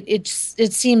it, it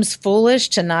seems foolish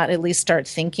to not at least start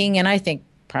thinking. And I think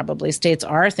probably states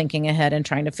are thinking ahead and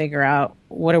trying to figure out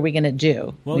what are we going to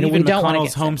do. Well, even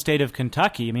McConnell's home state of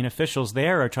Kentucky, I mean, officials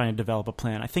there are trying to develop a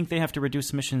plan. I think they have to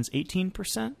reduce emissions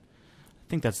 18%. I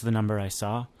think that's the number I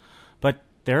saw. But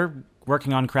they're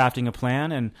working on crafting a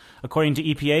plan, and according to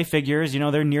EPA figures,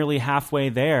 they're nearly halfway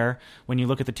there when you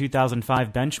look at the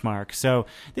 2005 benchmark. So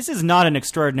this is not an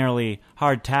extraordinarily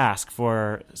hard task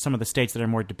for some of the states that are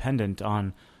more dependent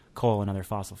on coal and other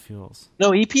fossil fuels.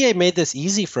 No, EPA made this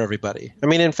easy for everybody. I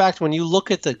mean, in fact, when you look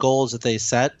at the goals that they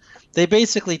set, they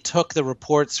basically took the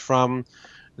reports from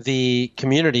the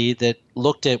community that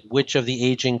looked at which of the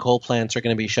aging coal plants are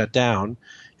going to be shut down,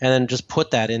 and then just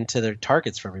put that into their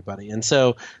targets for everybody. And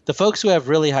so the folks who have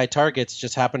really high targets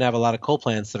just happen to have a lot of coal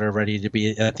plants that are ready to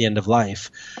be at the end of life.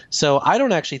 So I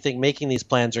don't actually think making these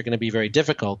plans are going to be very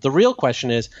difficult. The real question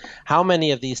is how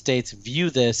many of these states view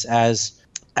this as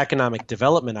economic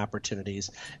development opportunities,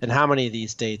 and how many of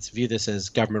these states view this as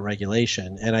government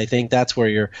regulation. And I think that's where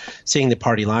you're seeing the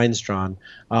party lines drawn.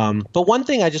 But one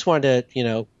thing I just wanted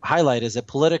to, highlight is that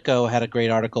Politico had a great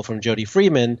article from Jody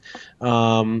Freeman,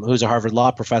 who's a Harvard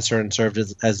law professor and served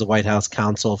as the White House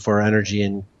counsel for energy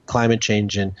and climate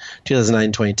change in 2009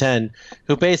 and 2010,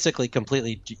 who basically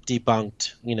completely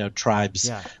debunked,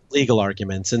 tribes' legal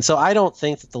arguments. And so I don't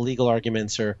think that the legal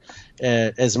arguments are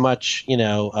as much,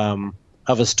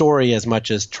 of a story as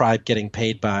much as Tribe getting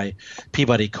paid by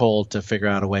Peabody Coal to figure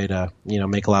out a way to,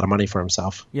 make a lot of money for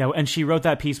himself. Yeah, and she wrote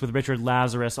that piece with Richard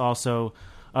Lazarus, also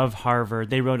of Harvard.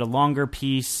 They wrote a longer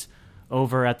piece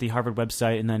over at the Harvard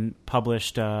website and then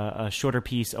published a shorter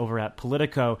piece over at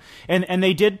Politico. And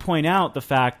they did point out the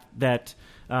fact that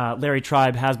Larry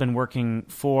Tribe has been working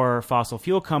for fossil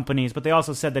fuel companies, but they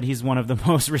also said that he's one of the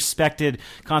most respected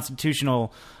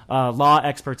constitutional law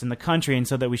experts in the country, and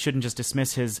so that we shouldn't just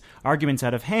dismiss his arguments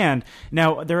out of hand.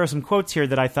 Now, there are some quotes here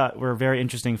that I thought were very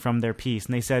interesting from their piece,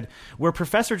 and they said, "Were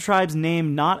Professor Tribe's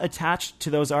name not attached to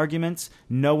those arguments,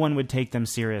 no one would take them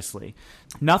seriously.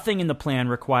 Nothing in the plan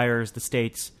requires the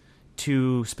states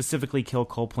to specifically kill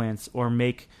coal plants or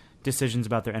make decisions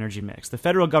about their energy mix. The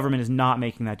federal government is not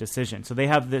making that decision. So they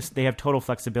have total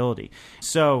flexibility."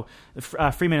 So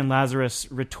Freeman and Lazarus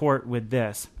retort with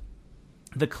this.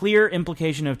 "The clear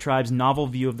implication of Tribe's novel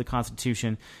view of the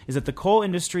Constitution is that the coal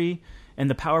industry and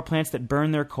the power plants that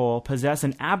burn their coal possess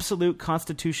an absolute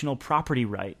constitutional property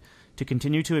right to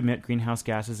continue to emit greenhouse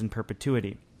gases in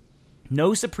perpetuity.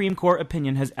 No Supreme Court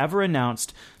opinion has ever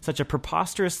announced such a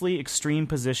preposterously extreme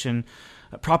proposition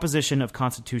of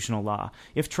constitutional law.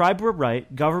 If Tribe were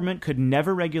right, government could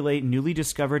never regulate newly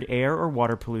discovered air or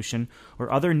water pollution or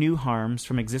other new harms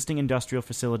from existing industrial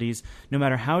facilities, no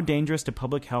matter how dangerous to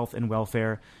public health and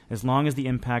welfare, as long as the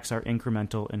impacts are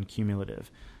incremental and cumulative."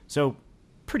 So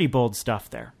pretty bold stuff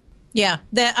there. Yeah,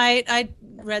 I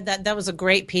read that. That was a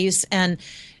great piece. And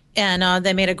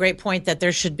they made a great point that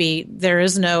there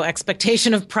is no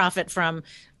expectation of profit from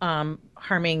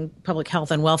harming public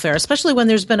health and welfare, especially when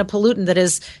there's been a pollutant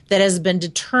that has been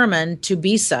determined to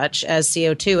be such as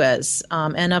CO2 is,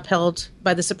 and upheld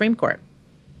by the Supreme Court.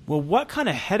 Well, what kind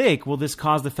of headache will this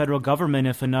cause the federal government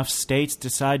if enough states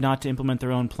decide not to implement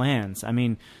their own plans? I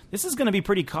mean, this is going to be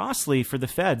pretty costly for the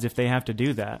feds if they have to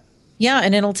do that. Yeah,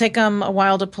 and it'll take them a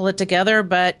while to pull it together,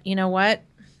 but you know what?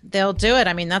 They'll do it.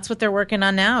 I mean, that's what they're working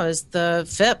on now is the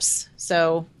FIPS.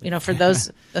 So, for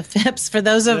those the FIPS, for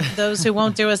those who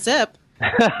won't do a SIP,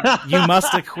 you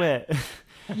must acquit.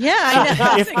 Yeah, I know.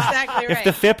 That's exactly right. If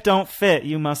the FIP don't fit,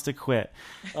 you must acquit.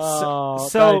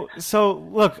 So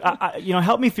look,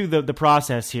 help me through the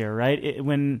process here, right?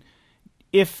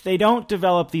 If they don't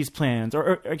develop these plans,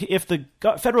 or if the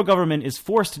federal government is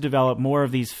forced to develop more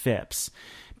of these FIPS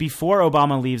before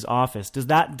Obama leaves office, does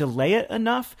that delay it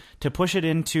enough to push it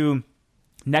into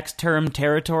next term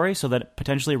territory so that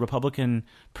potentially a Republican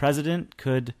president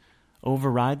could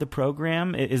override the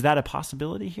program? Is that a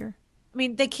possibility here? I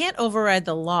mean, they can't override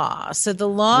the law. So the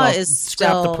law is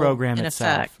still scrap the program in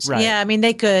itself. effect. Right. Yeah, I mean,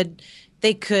 they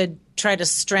could try to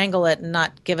strangle it and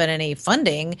not give it any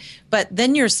funding, but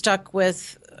then you're stuck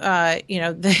with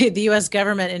the U.S.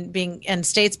 government and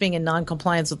states being in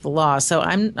non-compliance with the law. So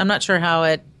I'm not sure how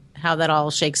that all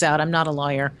shakes out. I'm not a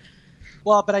lawyer.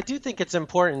 Well, but I do think it's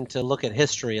important to look at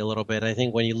history a little bit. I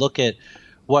think when you look at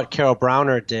what Carol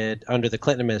Browner did under the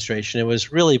Clinton administration, it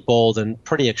was really bold and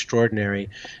pretty extraordinary.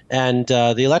 And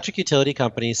the electric utility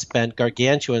companies spent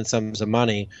gargantuan sums of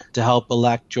money to help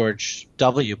elect George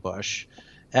W. Bush.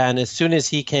 And as soon as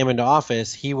he came into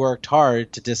office, he worked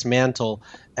hard to dismantle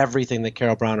everything that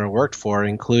Carol Browner worked for,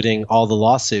 including all the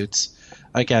lawsuits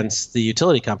against the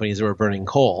utility companies that were burning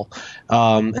coal.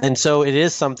 And so it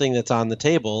is something that's on the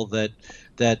table that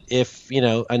if,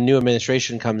 a new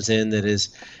administration comes in that is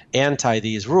anti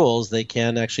these rules, they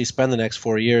can actually spend the next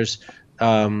 4 years,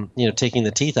 taking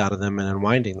the teeth out of them and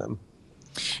unwinding them.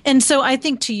 And so I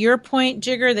think to your point,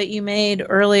 Jigger, that you made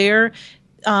earlier,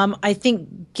 I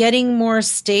think getting more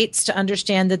states to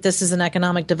understand that this is an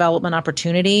economic development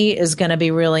opportunity is going to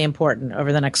be really important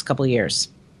over the next couple of years.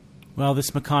 Well,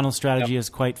 this McConnell strategy is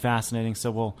quite fascinating,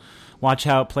 so we'll watch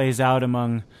how it plays out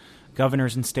among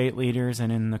governors and state leaders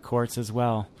and in the courts as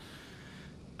well.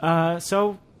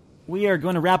 So we are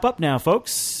going to wrap up now,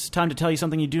 folks. Time to tell you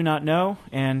something you do not know.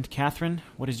 And Catherine,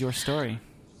 what is your story?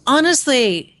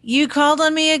 Honestly, you called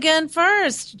on me again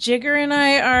first. Jigger and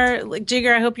I are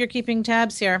Jigger. I hope you're keeping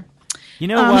tabs here. You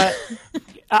know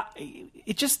what?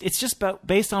 It's just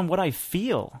based on what I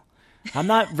feel. I'm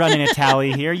not running a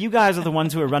tally here. You guys are the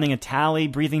ones who are running a tally,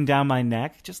 breathing down my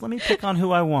neck. Just let me pick on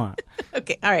who I want.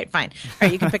 Okay. All right. Fine. All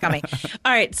right. You can pick on me.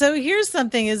 All right. So here's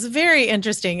something is very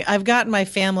interesting. I've got my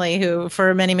family who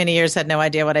for many, many years had no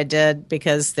idea what I did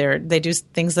because they do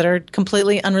things that are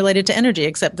completely unrelated to energy,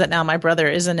 except that now my brother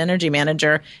is an energy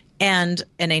manager and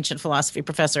an ancient philosophy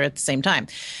professor at the same time.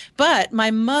 But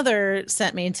my mother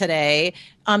sent me today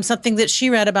something that she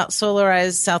read about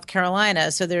Solarize South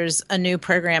Carolina. So there's a new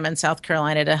program in South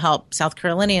Carolina to help South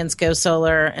Carolinians go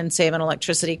solar and save on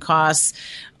electricity costs.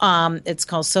 It's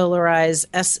called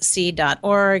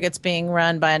solarizesc.org. It's being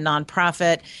run by a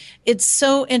nonprofit. It's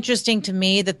so interesting to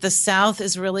me that the South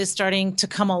is really starting to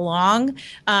come along.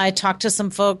 I talked to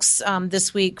some folks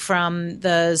this week from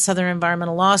the Southern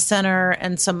Environmental Law Center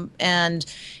and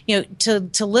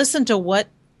to listen to what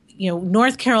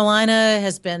North Carolina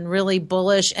has been really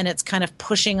bullish and it's kind of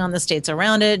pushing on the states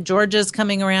around it. Georgia's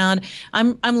coming around.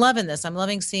 I'm loving this. I'm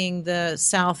loving seeing the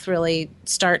South really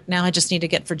start. Now I just need to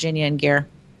get Virginia in gear.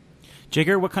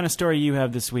 Jigger, what kind of story you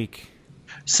have this week?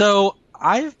 So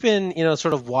I've been,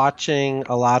 sort of watching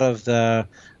a lot of the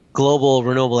global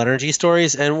renewable energy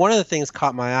stories. And one of the things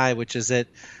caught my eye, which is that,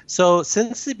 so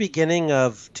since the beginning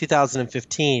of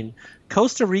 2015,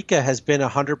 Costa Rica has been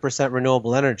 100%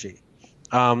 renewable energy.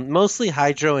 Mostly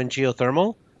hydro and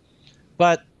geothermal,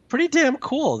 but pretty damn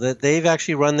cool that they've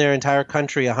actually run their entire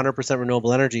country 100%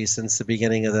 renewable energy since the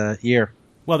beginning of the year.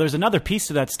 Well, there's another piece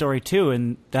to that story too,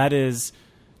 and that is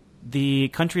the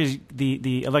countries,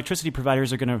 the electricity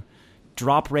providers are going to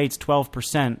drop rates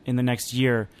 12% in the next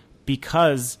year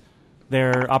because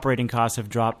their operating costs have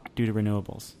dropped due to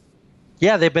renewables.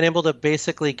 Yeah, they've been able to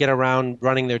basically get around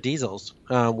running their diesels,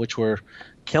 which were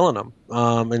killing them.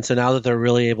 And so now that they're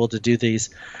really able to do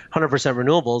these 100%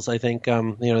 renewables, I think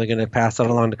they're going to pass that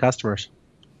along to customers.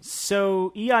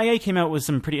 So EIA came out with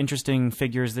some pretty interesting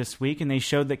figures this week, and they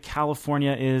showed that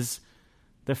California is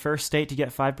the first state to get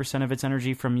 5% of its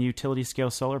energy from utility-scale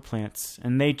solar plants.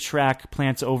 And they track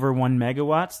plants over 1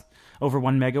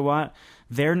 megawatt.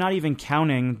 They're not even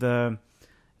counting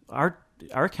our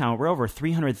count. We're over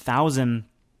 300,000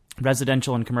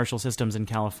 residential and commercial systems in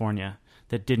California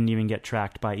that didn't even get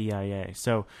tracked by EIA.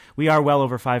 So we are well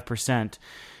over 5%.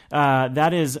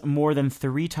 That is more than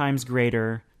 3 times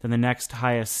greater than the next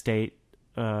highest state,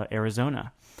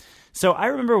 Arizona. So I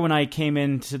remember when I came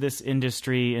into this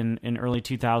industry in early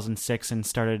 2006 and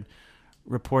started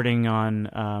reporting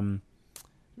on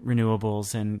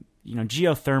renewables, and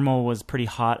geothermal was pretty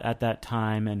hot at that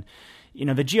time, and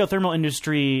the geothermal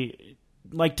industry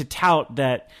like to tout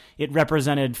that it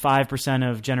represented 5%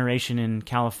 of generation in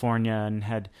California and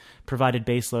had provided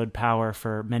baseload power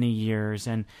for many years.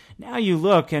 And now you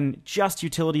look and just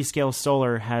utility scale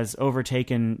solar has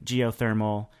overtaken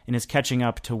geothermal and is catching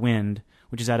up to wind,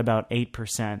 which is at about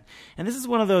 8%. And this is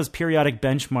one of those periodic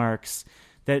benchmarks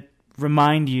that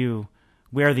remind you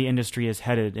where the industry is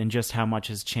headed and just how much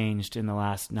has changed in the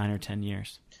last 9 or 10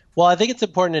 years. Well, I think it's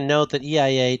important to note that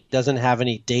EIA doesn't have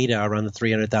any data around the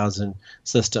 300,000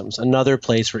 systems, another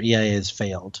place where EIA has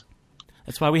failed.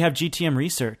 That's why we have GTM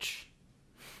Research.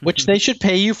 Which they should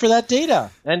pay you for that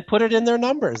data and put it in their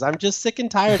numbers. I'm just sick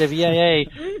and tired of EIA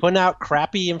putting out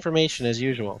crappy information as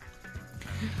usual.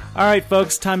 All right,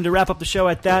 folks, time to wrap up the show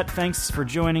at that. Thanks for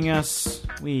joining us.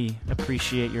 We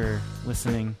appreciate your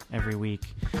listening every week.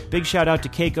 Big shout out to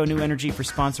Keiko New Energy for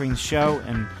sponsoring the show,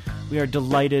 and we are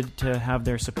delighted to have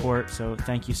their support, so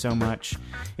thank you so much.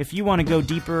 If you want to go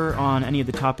deeper on any of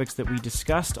the topics that we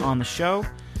discussed on the show,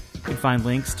 you can find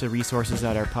links to resources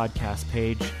at our podcast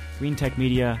page,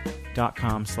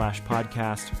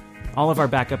 greentechmedia.com/podcast. All of our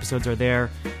back episodes are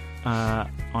there on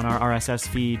our RSS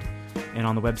feed and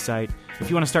on the website. If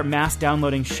you want to start mass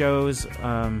downloading shows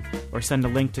or send a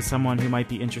link to someone who might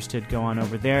be interested, go on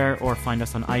over there or find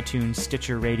us on iTunes,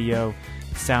 Stitcher Radio,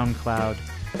 SoundCloud.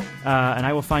 And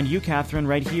I will find you, Catherine,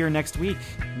 right here next week.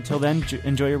 Until then,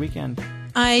 enjoy your weekend.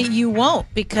 You won't,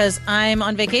 because I'm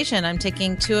on vacation. I'm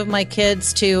taking 2 of my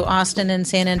kids to Austin and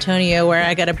San Antonio, where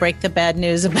I got to break the bad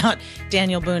news about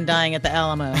Daniel Boone dying at the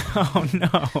Alamo. Oh, no.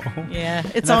 Yeah,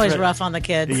 it's always rough on the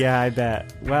kids. Yeah, I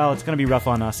bet. Well, it's going to be rough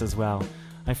on us as well.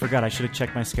 I forgot. I should have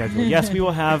checked my schedule. Yes, we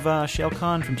will have Shale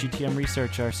Khan from GTM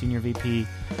Research, our senior VP,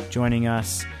 joining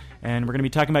us. And we're going to be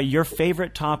talking about your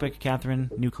favorite topic, Catherine,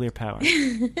 nuclear power.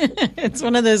 It's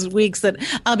one of those weeks that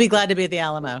I'll be glad to be at the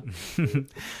Alamo.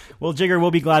 Well, Jigger, we'll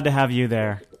be glad to have you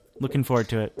there. Looking forward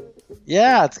to it.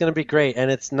 Yeah, it's going to be great. And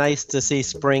it's nice to see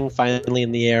spring finally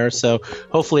in the air. So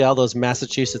hopefully all those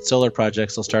Massachusetts solar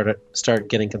projects will start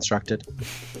getting constructed.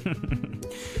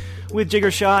 With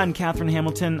Jigger Shaw and Catherine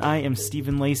Hamilton, I am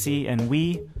Stephen Lacey, and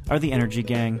we are The Energy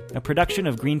Gang, a production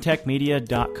of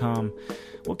GreenTechMedia.com.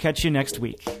 We'll catch you next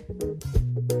week.